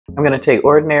I'm going to take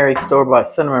ordinary store-bought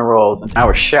cinnamon rolls, and I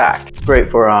was shocked.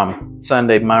 Great for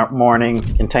Sunday morning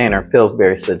container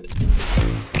Pillsbury scent.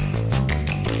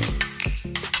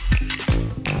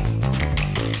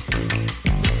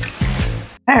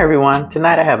 Hi everyone,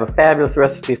 tonight I have a fabulous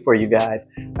recipe for you guys.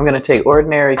 I'm going to take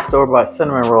ordinary store-bought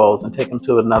cinnamon rolls and take them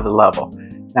to another level.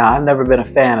 Now, I've never been a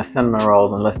fan of cinnamon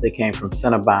rolls unless they came from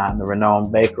Cinnabon, the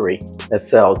renowned bakery that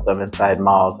sells them inside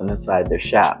malls and inside their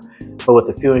shop. But with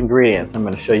a few ingredients, I'm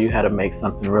going to show you how to make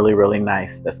something really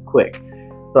nice that's quick.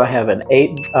 So I have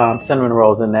 8 cinnamon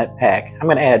rolls in that pack. I'm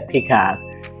going to add pecans.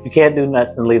 You can't do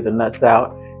nuts and leave the nuts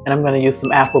out. And I'm going to use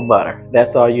some apple butter.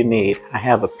 That's all you need. I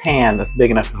have a pan that's big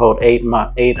enough to hold 8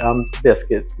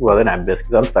 biscuits. Well, they're not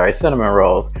biscuits, I'm sorry, cinnamon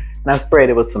rolls. And I've sprayed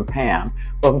it with some Pam.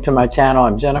 Welcome to my channel,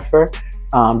 I'm Jennifer.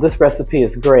 This recipe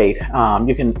is great.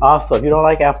 You can also, if you don't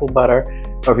like apple butter,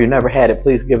 or if you've never had it,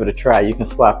 please give it a try. You can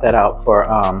swap that out for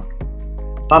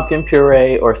pumpkin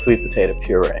puree or sweet potato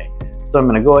puree. So I'm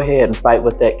going to go ahead and fight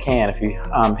with that can. If you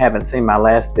haven't seen my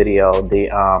last video,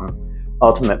 the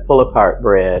ultimate pull-apart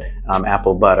bread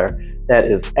apple butter, that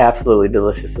is absolutely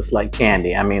delicious. It's like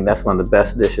candy. I mean, that's one of the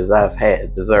best dishes I've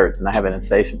had, desserts, and I have an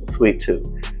insatiable sweet tooth.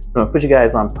 So I'm going to put you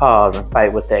guys on pause and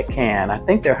fight with that can. I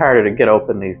think they're harder to get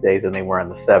open these days than they were in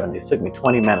the 70s. It took me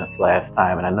 20 minutes last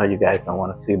time, and I know you guys don't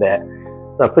want to see that.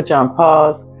 So I'll put you on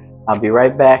pause. I'll be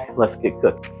right back. Let's get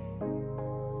cooking.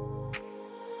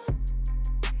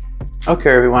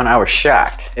 Okay, everyone, I was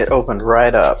shocked. It opened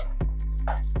right up,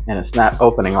 and it's not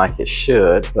opening like it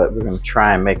should, but we're going to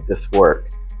try and make this work.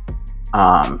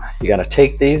 You got to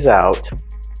take these out,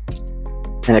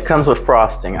 and it comes with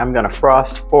frosting. I'm going to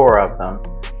frost 4 of them,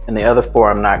 and the other 4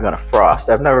 I'm not going to frost.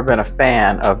 I've never been a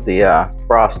fan of the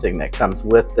frosting that comes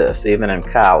with this, even in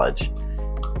college,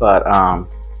 but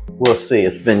we'll see.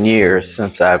 It's been years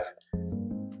since I've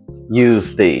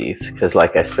used these, because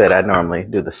like I said, I normally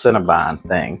do the Cinnabon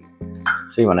thing.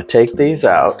 So you want to take these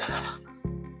out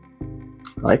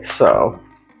like so.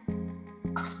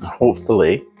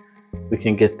 Hopefully we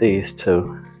can get these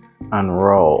to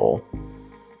unroll.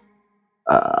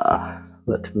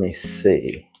 Let me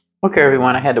see. Okay,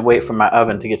 everyone, I had to wait for my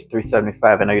oven to get to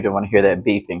 375. I know you didn't want to hear that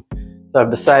beeping. So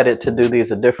I've decided to do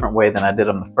these a different way than I did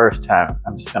them the first time.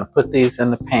 I'm just going to put these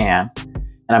in the pan,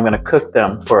 and I'm going to cook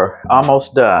them for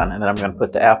almost done, and then I'm going to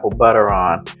put the apple butter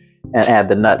on and add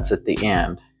the nuts at the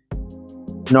end.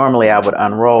 Normally I would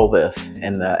unroll this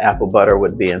and the apple butter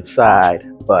would be inside,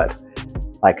 but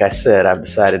like I said, I've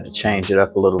decided to change it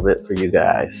up a little bit for you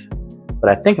guys.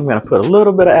 But I think I'm going to put a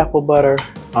little bit of apple butter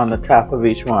on the top of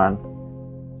each one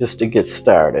just to get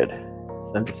started.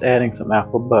 So I'm just adding some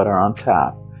apple butter on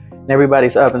top. And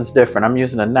everybody's oven's different. I'm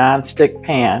using a non-stick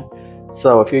pan,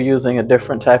 so if you're using a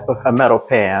different type of a metal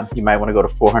pan, you might want to go to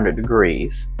 400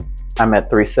 degrees. I'm at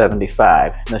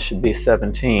 375. This should be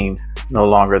 17, no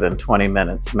longer than 20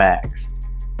 minutes max.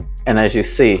 And as you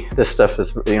see, this stuff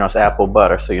is, it's apple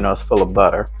butter, so it's full of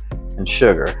butter and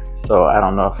sugar. So I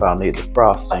don't know if I'll need the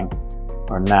frosting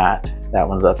or not. That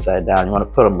one's upside down. You want to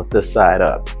put them with this side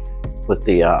up, with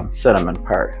the cinnamon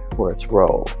part where it's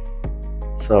rolled.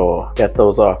 So got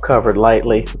those all covered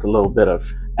lightly with a little bit of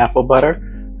apple butter.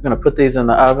 I'm going to put these in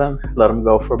the oven, let them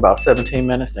go for about 17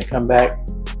 minutes, and come back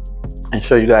and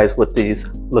show you guys what these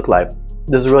look like.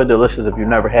 This is really delicious. If you've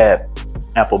never had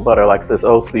apple butter like this,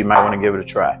 also you might want to give it a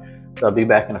try. So I'll be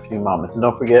back in a few moments. And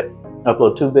don't forget,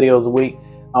 upload 2 videos a week.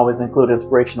 Always include an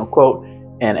inspirational quote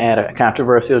and add a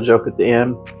controversial joke at the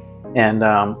end. And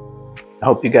I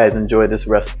hope you guys enjoy this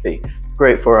recipe. It's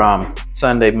great for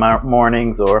Sunday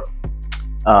mornings or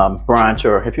brunch,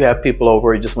 or if you have people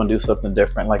over, you just want to do something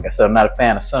different. Like I said, I'm not a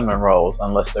fan of cinnamon rolls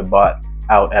unless they're bought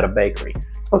out at a bakery.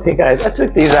 Okay guys, I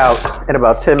took these out at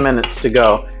about 10 minutes to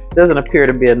go. Doesn't appear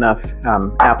to be enough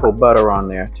apple butter on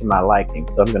there to my liking,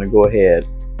 so I'm going to go ahead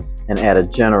and add a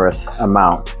generous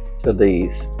amount to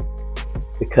these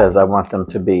because I want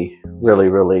them to be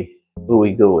really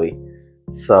ooey gooey.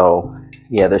 So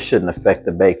yeah, this shouldn't affect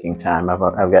the baking time.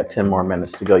 I've got 10 more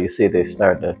minutes to go. You see they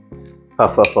start to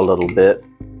puff up a little bit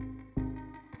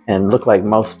and look like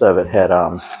most of it had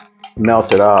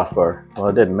melted off, or well,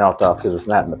 it didn't melt off because it's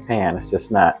not in the pan. It's just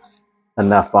not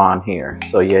enough on here.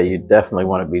 So yeah, you definitely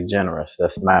want to be generous.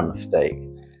 That's my mistake.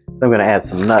 So I'm going to add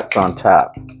some nuts on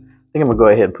top. I think I'm going to go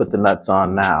ahead and put the nuts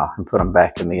on now and put them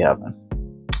back in the oven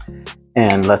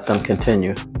and let them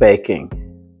continue baking.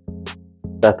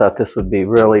 I thought this would be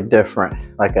really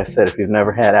different. Like I said, if you've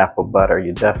never had apple butter,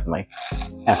 you definitely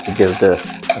have to give this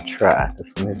a try.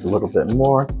 This one needs a little bit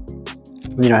more.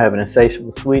 I have an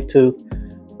insatiable sweet tooth,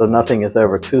 so nothing is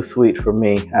ever too sweet for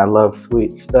me. I love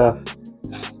sweet stuff,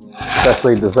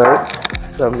 especially desserts.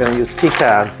 So I'm going to use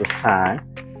pecans this time.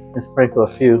 and sprinkle a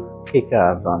few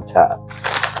pecans on top.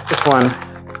 Just one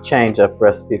change up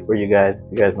recipe for you guys if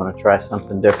you guys want to try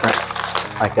something different.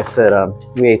 Like I said,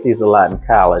 we ate these a lot in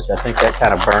college. I think that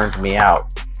kind of burned me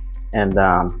out. And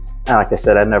like I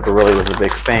said, I never really was a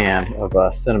big fan of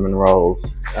cinnamon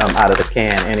rolls out of the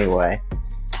can anyway.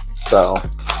 So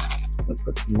let's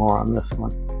put some more on this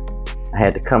one. I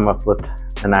had to come up with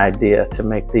an idea to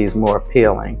make these more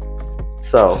appealing.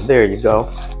 So there you go.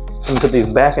 I'm gonna put these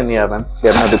back in the oven.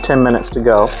 Got another 10 minutes to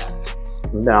go.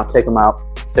 And then I'll take them out,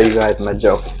 tell you guys my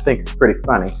joke. I think it's pretty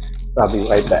funny. So I'll be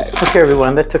right back. Okay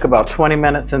everyone, that took about 20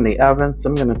 minutes in the oven. So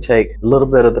I'm gonna take a little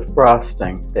bit of the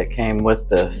frosting that came with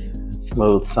this and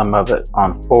smooth some of it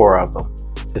on 4 of them,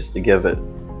 just to give it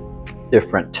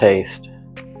different taste,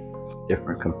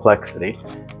 different complexity.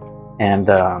 And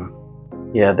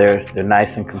yeah, they're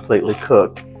nice and completely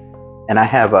cooked. And I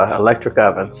have an electric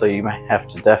oven, so you might have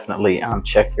to definitely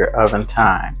check your oven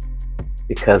time,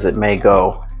 because it may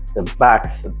go, the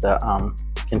box, the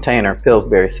container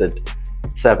Pillsbury said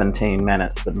 17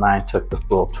 minutes, but mine took the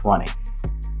full 20.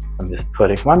 I'm just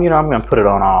putting, well, you know, I'm gonna put it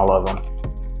on all of them.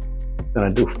 I'm gonna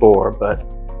do 4, but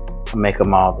I'll make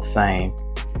them all the same.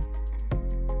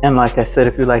 And like I said,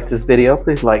 if you like this video,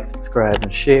 please like, subscribe,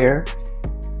 and share.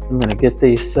 I'm gonna get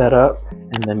these set up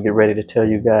and then get ready to tell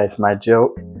you guys my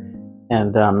joke.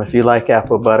 And if you like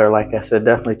apple butter, like I said,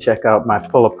 definitely check out my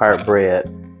pull-apart bread.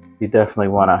 You definitely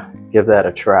want to give that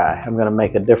a try. I'm going to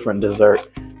make a different dessert,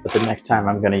 but the next time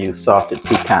I'm going to use salted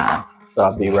pecans. So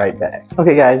I'll be right back.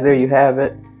 Okay guys, there you have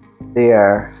it.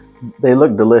 They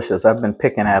look delicious. I've been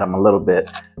picking at them a little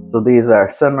bit. So these are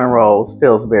cinnamon rolls,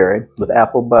 Pillsbury, with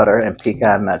apple butter and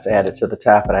pecan nuts added to the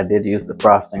top, and I did use the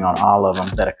frosting on all of them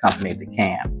that accompanied the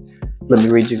can. Let me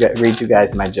read you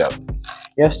guys my joke.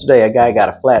 Yesterday, a guy got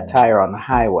a flat tire on the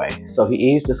highway, so he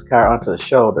eased his car onto the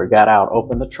shoulder, got out,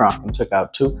 opened the trunk, and took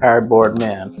out 2 cardboard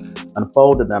men,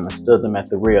 unfolded them, and stood them at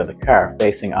the rear of the car,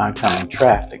 facing oncoming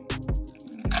traffic.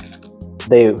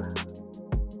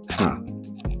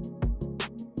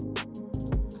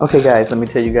 Okay guys, let me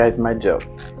tell you guys my joke.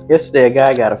 Yesterday, a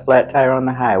guy got a flat tire on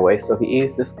the highway, so he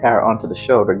eased his car onto the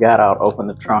shoulder, got out, opened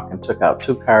the trunk, and took out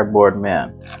 2 cardboard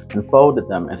men, unfolded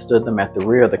them, and stood them at the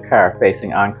rear of the car,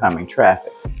 facing oncoming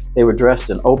traffic. They were dressed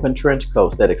in open trench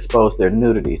coats that exposed their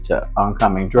nudity to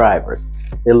oncoming drivers.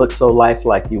 They looked so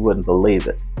lifelike you wouldn't believe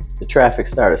it. The traffic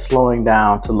started slowing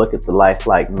down to look at the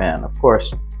lifelike men. Of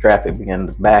course, traffic began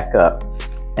to back up,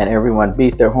 and everyone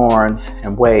beat their horns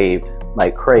and waved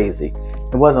like crazy.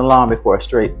 It wasn't long before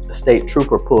a state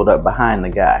trooper pulled up behind the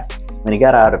guy. When he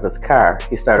got out of his car,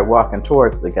 he started walking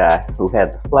towards the guy who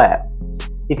had the flat.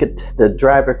 The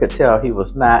driver could tell he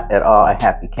was not at all a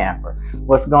happy camper.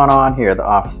 "What's going on here?" the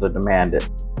officer demanded.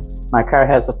 "My car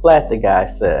has a flat," the guy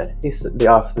said. The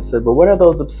officer said, "But what are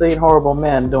those obscene, horrible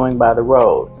men doing by the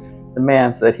road?" The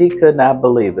man said he could not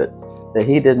believe it, that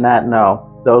he did not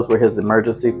know those were his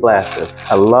emergency flashes.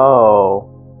 Hello?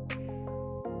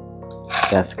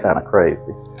 That's kind of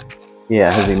crazy.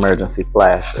 Yeah, his emergency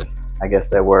flashes. I guess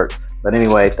that works. But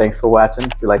anyway, thanks for watching.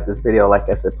 If you like this video, like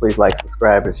I said, please like,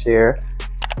 subscribe, and share.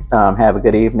 Have a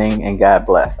good evening, and God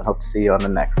bless. I hope to see you on the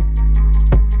next one.